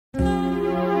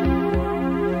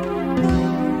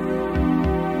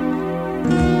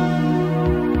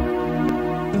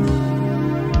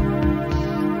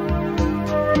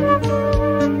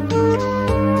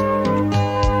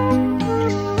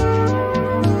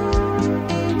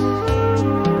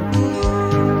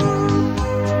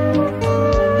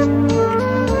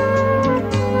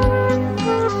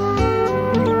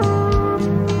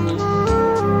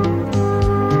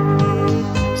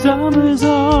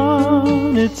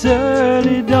It's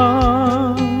early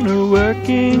dawn, a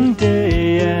working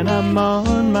day, and I'm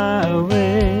on my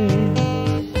way.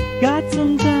 Got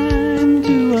some time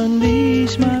to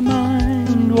unleash my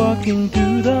mind, walking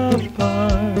through the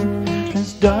park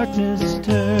as darkness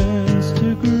turns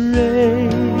to gray.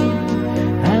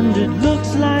 And it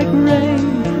looks like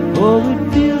rain, oh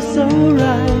it feels so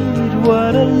right.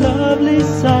 What a lovely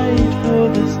sight for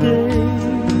this day.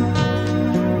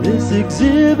 This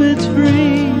exhibit's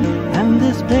free, and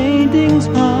this painting's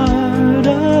part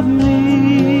of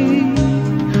me.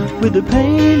 With a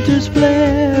painter's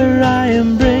flair, I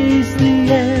embrace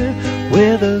the air,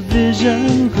 where the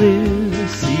vision clear,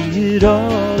 see it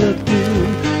all appear.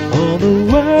 All the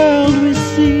world we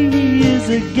see is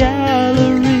a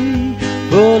gallery,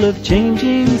 full of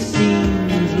changing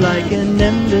scenes, like an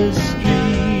endless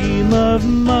stream of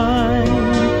mind.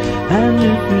 And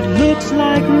if it looks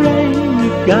like rain,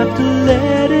 you've got to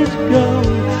let it go.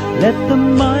 Let the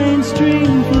mind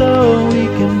stream flow, we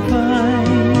can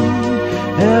find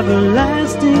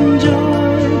everlasting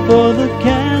joy for the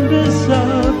canvas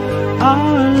of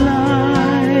our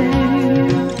life.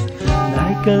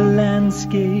 Like a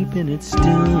landscape in its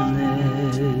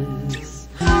stillness,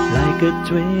 like a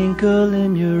twinkle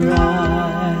in your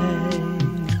eye,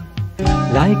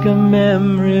 like a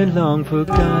memory long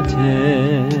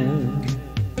forgotten.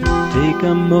 Take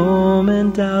a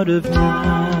moment out of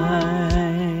time.